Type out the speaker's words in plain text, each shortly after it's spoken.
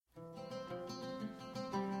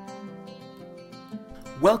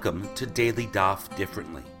Welcome to Daily Daf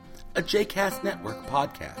Differently, a JCast Network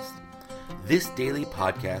podcast. This daily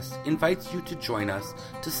podcast invites you to join us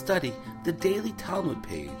to study the daily Talmud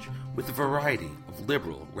page with a variety of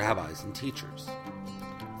liberal rabbis and teachers.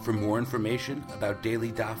 For more information about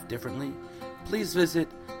Daily Daf Differently, please visit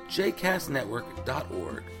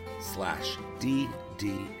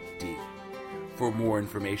jcastnetwork.org/DDD. For more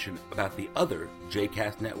information about the other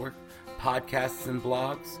JCast Network podcasts and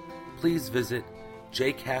blogs, please visit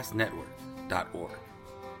jcastnetwork.org.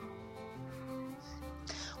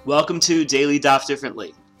 Welcome to Daily Daf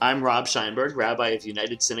Differently. I'm Rob Scheinberg, Rabbi of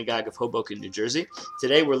United Synagogue of Hoboken, New Jersey.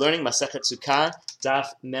 Today we're learning Masechet Sukkah Daf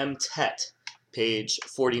Mem Tet, page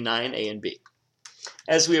 49, A and B.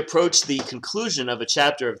 As we approach the conclusion of a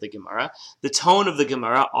chapter of the Gemara, the tone of the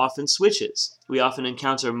Gemara often switches. We often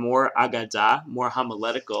encounter more Agadah, more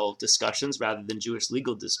homiletical discussions rather than Jewish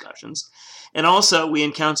legal discussions. And also we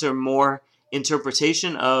encounter more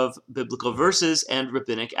interpretation of biblical verses and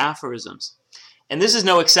rabbinic aphorisms. And this is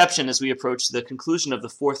no exception as we approach the conclusion of the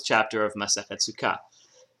fourth chapter of Masechet Sukkah.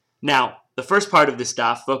 Now, the first part of this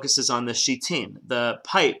daf focuses on the shitin, the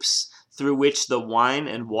pipes through which the wine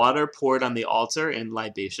and water poured on the altar in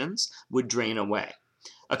libations would drain away.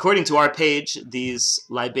 According to our page, these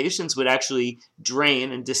libations would actually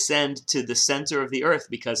drain and descend to the center of the earth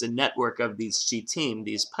because a network of these shitim,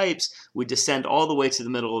 these pipes, would descend all the way to the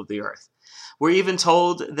middle of the earth. We're even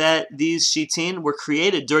told that these shitin were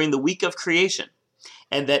created during the week of creation,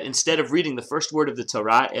 and that instead of reading the first word of the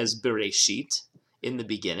Torah as Bereshit, in the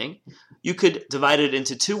beginning, you could divide it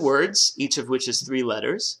into two words, each of which is three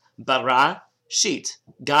letters, Bara Shit.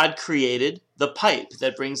 God created the pipe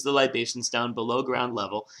that brings the libations down below ground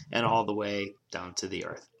level and all the way down to the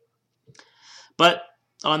earth. But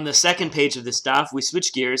on the second page of this daf, we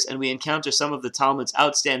switch gears and we encounter some of the Talmud's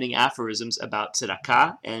outstanding aphorisms about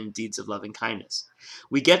Tzedakah and deeds of loving kindness.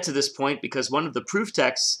 We get to this point because one of the proof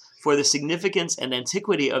texts for the significance and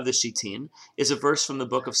antiquity of the shitin is a verse from the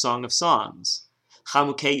book of Song of Songs.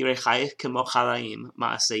 And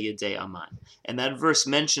that verse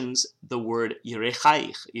mentions the word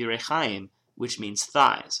Yirechaim, which means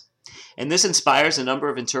thighs. And this inspires a number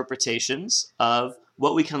of interpretations of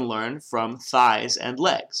what we can learn from thighs and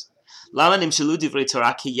legs. Why are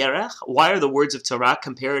the words of Torah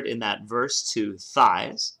compared in that verse to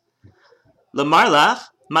thighs?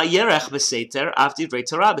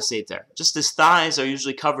 Just as thighs are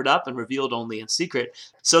usually covered up and revealed only in secret,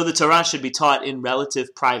 so the Torah should be taught in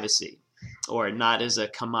relative privacy, or not as a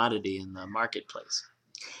commodity in the marketplace.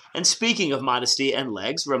 And speaking of modesty and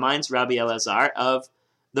legs, reminds Rabbi Elazar of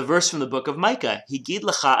the verse from the book of Micah. Higid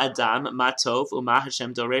lecha Adam ma tov u'ma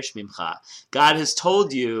Hashem doresh mimcha. God has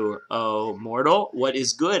told you, O mortal, what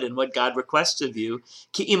is good and what God requests of you.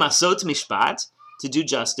 Ki im asot mishpat, to do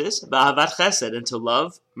justice, v'ahavat chesed, and to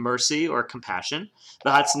love mercy or compassion,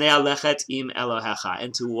 v'hatznei lechet im Elohecha,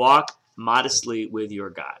 and to walk modestly with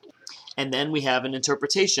your God. And then we have an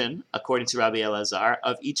interpretation, according to Rabbi Elazar,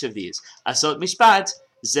 of each of these. Asot mishpat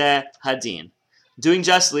ze hadin. Doing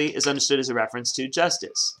justly is understood as a reference to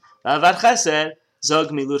justice. V'ahavat chesed zo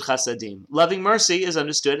Gemilut Hasadim. Loving mercy is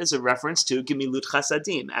understood as a reference to Gemilut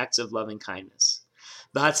Hasadim, acts of loving kindness.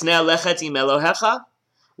 V'hatznei lechet im Elohecha,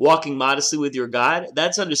 walking modestly with your God,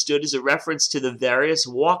 that's understood as a reference to the various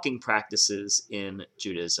walking practices in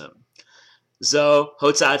Judaism. Zo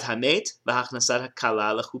hotzat hamet v'hachnasat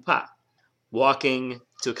hakala lechuppah. Walking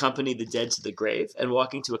to accompany the dead to the grave, and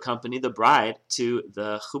walking to accompany the bride to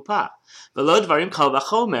the chuppah. V'lo dvarim kal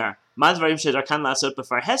v'chomer, ma dvarim shedarkan lasot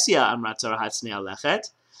b'farhesia amrat Torah hatznei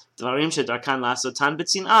alechet, dvarim shedarkan lasotan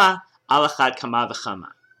b'tzin'ah al echad kama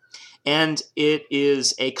v'chama. And it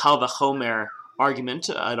is a kal v'chomer argument,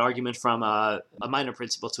 an argument from a minor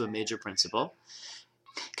principle to a major principle.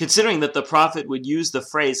 Considering that the prophet would use the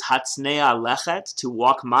phrase hatznei lechet, to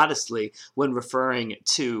walk modestly, when referring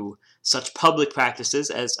to such public practices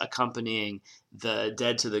as accompanying the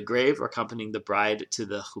dead to the grave or accompanying the bride to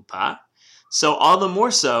the chuppah. So all the more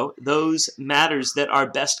so, those matters that are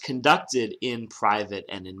best conducted in private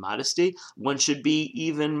and in modesty, one should be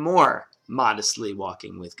even more modestly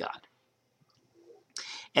walking with God.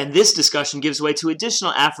 And this discussion gives way to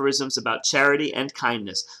additional aphorisms about charity and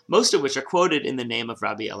kindness, most of which are quoted in the name of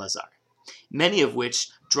Rabbi Elazar, many of which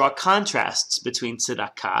draw contrasts between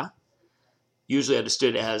tzedakah, usually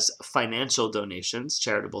understood as financial donations,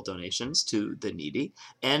 charitable donations to the needy,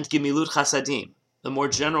 and Gemilut Hasadim, the more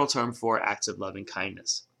general term for acts of loving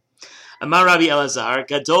kindness. Amar Rabbi Elazar,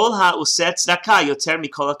 Gadol ha'useh tzedakah yoter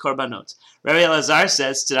mikol hakorbanot. Rabbi Elazar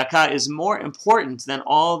says tzedakah is more important than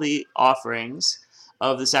all the offerings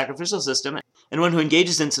of the sacrificial system, and one who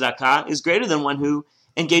engages in tzedakah is greater than one who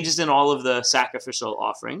engages in all of the sacrificial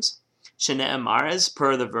offerings. Shene'emar, as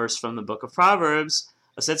per the verse from the book of Proverbs,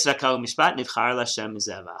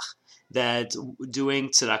 that doing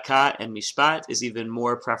tzedakah and mishpat is even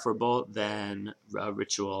more preferable than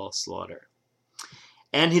ritual slaughter.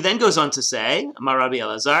 And he then goes on to say, Amar Rabbi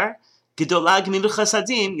Elazar, Gedolah Gemilut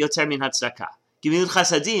Hasadim yoter min hatzedakah. Gemilut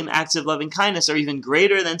Hasadim, acts of loving kindness, are even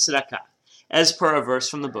greater than tzedakah, as per a verse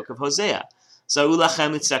from the book of Hosea. Za'u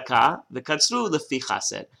lachem tzedakah v'katzru lefi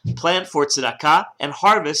chesed. Plant for tzedakah and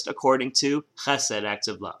harvest according to chesed, acts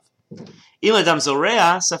of love. Im adam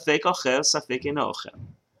zorea safek ochel safek eno ochel.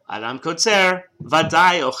 Adam kotzer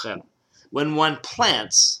vadai ochel. When one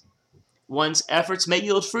plants, one's efforts may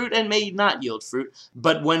yield fruit and may not yield fruit,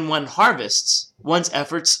 but when one harvests, one's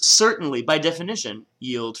efforts certainly, by definition,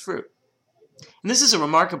 yield fruit. And this is a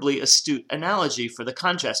remarkably astute analogy for the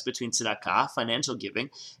contrast between tzedakah, financial giving,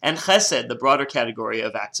 and chesed, the broader category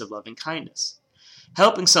of acts of loving kindness.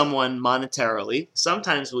 Helping someone monetarily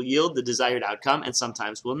sometimes will yield the desired outcome and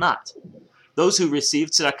sometimes will not. Those who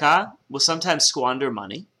receive tzedakah will sometimes squander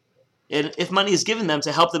money. And if money is given them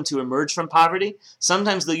to help them to emerge from poverty,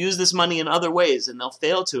 sometimes they'll use this money in other ways and they'll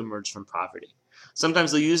fail to emerge from poverty.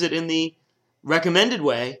 Sometimes they'll use it in the recommended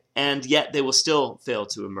way, and yet they will still fail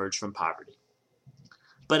to emerge from poverty.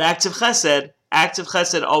 But acts of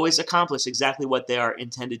chesed always accomplish exactly what they are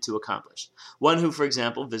intended to accomplish. One who, for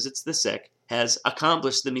example, visits the sick has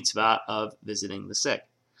accomplished the mitzvah of visiting the sick.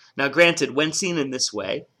 Now, granted, when seen in this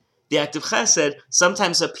way, the act of chesed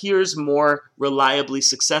sometimes appears more reliably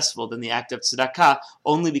successful than the act of tzedakah,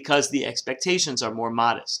 only because the expectations are more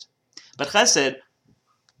modest. But chesed,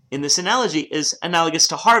 in this analogy, is analogous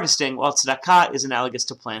to harvesting, while tzedakah is analogous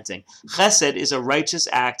to planting. Chesed is a righteous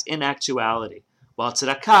act in actuality, while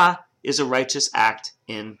tzedakah is a righteous act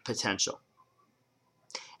in potential.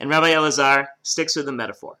 And Rabbi Elazar sticks with the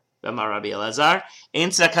metaphor. Amar Rabbi Elazar, Ein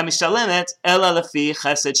tzedakah mishtalemet ela lefi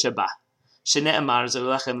chesed sheba. Shene'emar za'u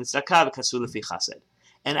lachem tzedakah v'katzru lefi chesed.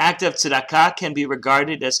 An act of tzedakah can be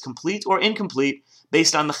regarded as complete or incomplete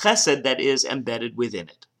based on the chesed that is embedded within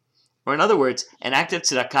it. Or in other words, an act of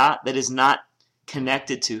tzedakah that is not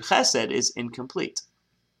connected to chesed is incomplete.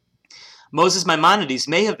 Moses Maimonides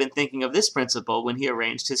may have been thinking of this principle when he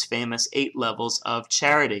arranged his famous 8 levels of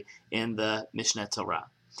charity in the Mishneh Torah,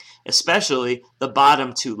 especially the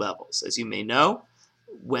bottom 2 levels. As you may know,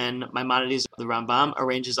 when Maimonides, the Rambam,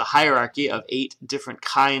 arranges a hierarchy of 8 different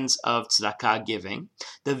kinds of tzedakah giving,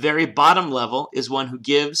 the very bottom level is one who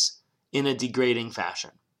gives in a degrading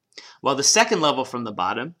fashion, while the second level from the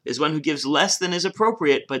bottom is one who gives less than is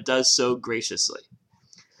appropriate but does so graciously.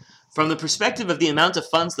 From the perspective of the amount of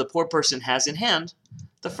funds the poor person has in hand,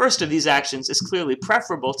 the first of these actions is clearly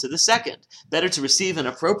preferable to the second. Better to receive an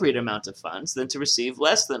appropriate amount of funds than to receive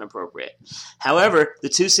less than appropriate. However, the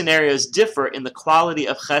 2 scenarios differ in the quality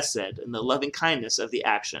of chesed and the loving kindness of the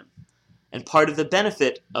action. And part of the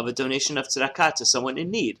benefit of a donation of tzedakah to someone in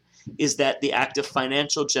need is that the act of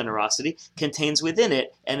financial generosity contains within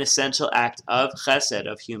it an essential act of chesed,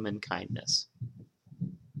 of human kindness.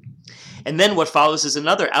 And then what follows is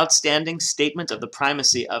another outstanding statement of the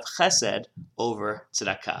primacy of chesed over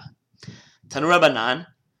tzedakah. Tanu Rabbanan,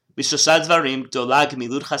 b'shloshah dvarim gdolah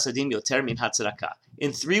gemilut hasadim yoter min hatzedakah.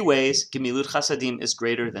 In 3 ways, gemilut hasadim is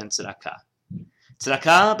greater than tzedakah.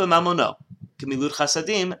 Tzedakah b'mamono, gemilut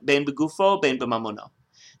hasadim bein begufo bein b'mamono.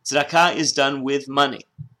 Tzedakah is done with money.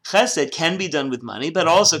 Chesed can be done with money, but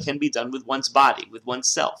also can be done with one's body, with one's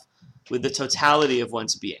self, with the totality of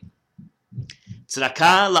one's being.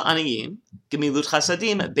 Tzedakah la'aniyim, gemilut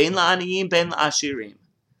chasadim, bein la'aniyim, bein la'ashirim.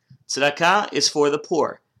 Tzedakah is for the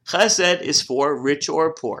poor. Chesed is for rich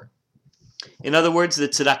or poor. In other words, the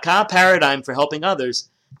tzedakah paradigm for helping others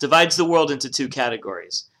divides the world into 2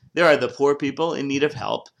 categories. There are the poor people in need of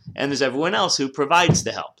help, and there's everyone else who provides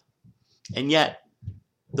the help. And yet,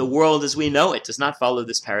 the world as we know it does not follow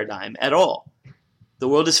this paradigm at all. The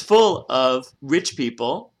world is full of rich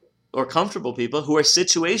people or comfortable people who are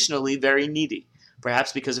situationally very needy,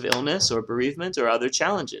 perhaps because of illness or bereavement or other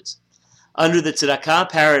challenges. Under the tzedakah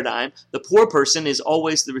paradigm, the poor person is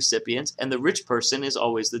always the recipient and the rich person is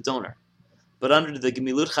always the donor. But under the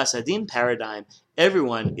Gemilut Hasadim paradigm,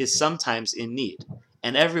 everyone is sometimes in need,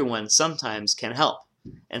 and everyone sometimes can help.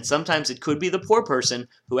 And sometimes it could be the poor person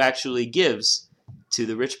who actually gives to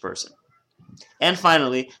the rich person. And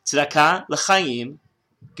finally, tzedakah l'chayim,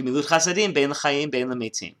 Gemilut Hasadim bein l'chayim bein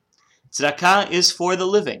l'metim. Tzedakah is for the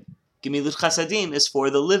living. Gemilut Hasadim is for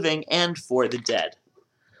the living and for the dead.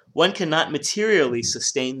 One cannot materially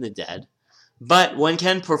sustain the dead, but one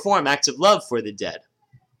can perform acts of love for the dead,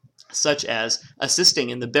 such as assisting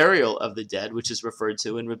in the burial of the dead, which is referred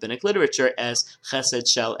to in rabbinic literature as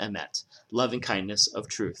chesed shel emet, loving-kindness of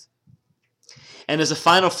truth. And as a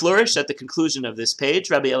final flourish at the conclusion of this page,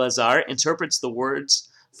 Rabbi Elazar interprets the words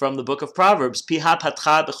from the book of Proverbs, Piha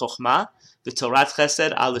patcha b'chokhmah v'torat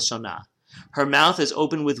chesed al lishonah. Her mouth is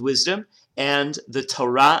open with wisdom, and the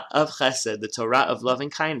Torah of chesed, the Torah of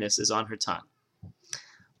loving-kindness, is on her tongue.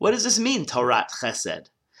 What does this mean, Torat chesed?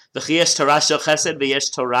 V'chi yesh Torah shel chesed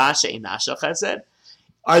v'yesh Torah she'ina shel chesed?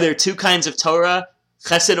 Are there two kinds of Torah,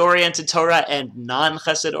 chesed-oriented Torah and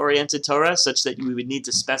non-chesed-oriented Torah, such that we would need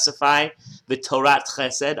to specify the Torat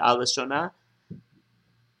chesed al lishonah?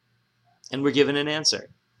 And we're given an answer.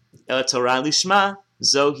 El Torah lishma,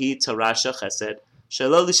 zohi Torah shel chesed,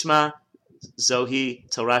 shelo lishma, zohi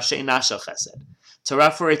Torah she'ina shel chesed.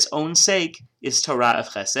 Torah for its own sake is Torah of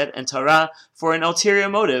chesed, and Torah for an ulterior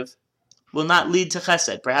motive will not lead to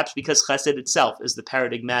chesed, perhaps because chesed itself is the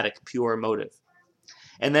paradigmatic, pure motive.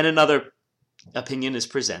 And then another opinion is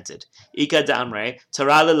presented. Ika da'amre,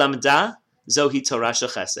 Torah lelamda, zohi Torah shel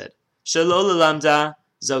chesed. Shelo lelamda,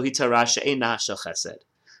 zohi Torah she'ena shel chesed.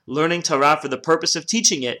 Learning Torah for the purpose of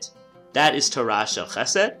teaching it, that is Torah shel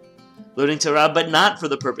chesed. Learning Torah but not for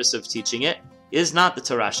the purpose of teaching it is not the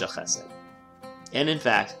Torah shel chesed. And in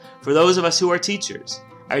fact, for those of us who are teachers,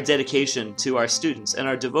 our dedication to our students and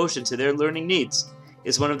our devotion to their learning needs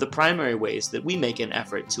is one of the primary ways that we make an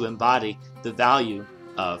effort to embody the value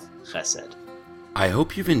of chesed. I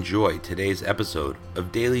hope you've enjoyed today's episode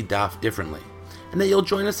of Daily Daf Differently, and that you'll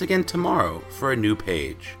join us again tomorrow for a new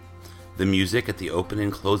page. The music at the open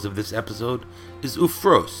and close of this episode is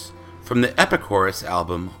Ufros from the Epichorus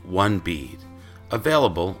album One Bead,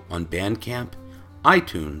 available on Bandcamp,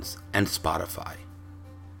 iTunes, and Spotify.